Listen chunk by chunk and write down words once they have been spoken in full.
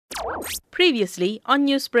Previously on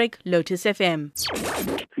Newsbreak, Lotus FM.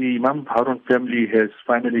 The Imam Haron family has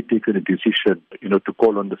finally taken a decision, to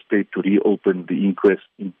call on the state to reopen the inquest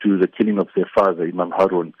into the killing of their father, Imam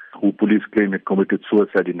Haron, who police claim had committed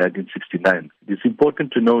suicide in 1969. It is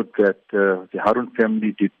important to note that the Haron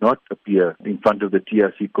family did not appear in front of the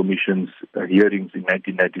TRC Commission's hearings in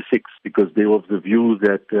 1996 because they were of the view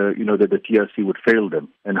that, that the TRC would fail them.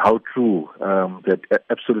 And how true that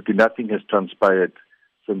absolutely nothing has transpired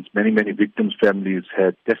since many victims' families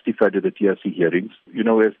had testified at the TRC hearings.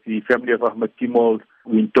 As the family of Ahmed Timol,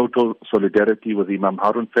 we're in total solidarity with the Imam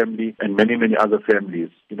Haron family and many other families,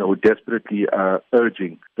 who desperately are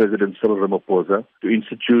urging President Cyril Ramaphosa to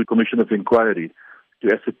institute a commission of inquiry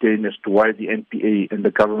to ascertain as to why the NPA and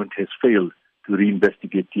the government has failed to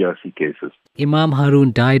reinvestigate TRC cases. Imam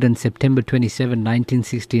Haron died on September 27,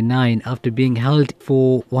 1969 after being held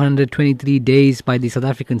for 123 days by the South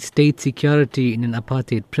African state security in an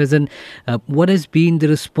apartheid prison. What has been the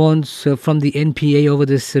response from the NPA over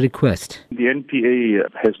this request? The NPA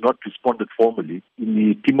has not responded formally. In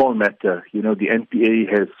the Timol matter, the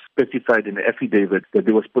NPA has specified in an affidavit that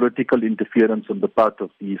there was political interference on the part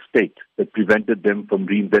of the state that prevented them from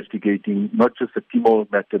reinvestigating not just the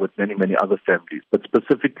Timol matter but many other families, but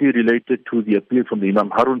specifically related to the appeal from the Imam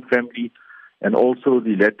Haron family and also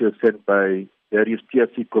the letter sent by various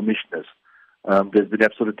TRC commissioners. There's been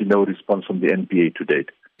absolutely no response from the NPA to date.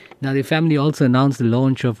 Now, the family also announced the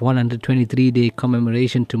launch of 123-day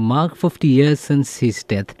commemoration to mark 50 years since his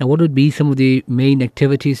death. Now, what would be some of the main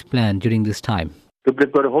activities planned during this time? So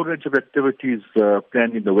they've got a whole range of activities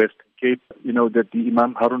planned in the Western Cape. That the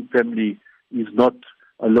Imam Haron family is not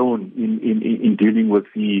alone in dealing with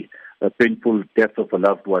the painful death of a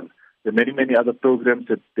loved one. There are many other programs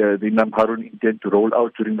that the Imam Haron intend to roll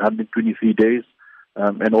out during 123 days.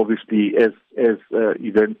 And obviously, as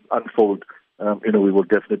events unfold, we will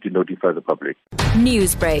definitely notify the public.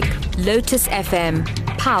 Newsbreak, Lotus FM,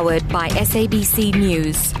 powered by SABC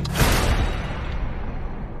News.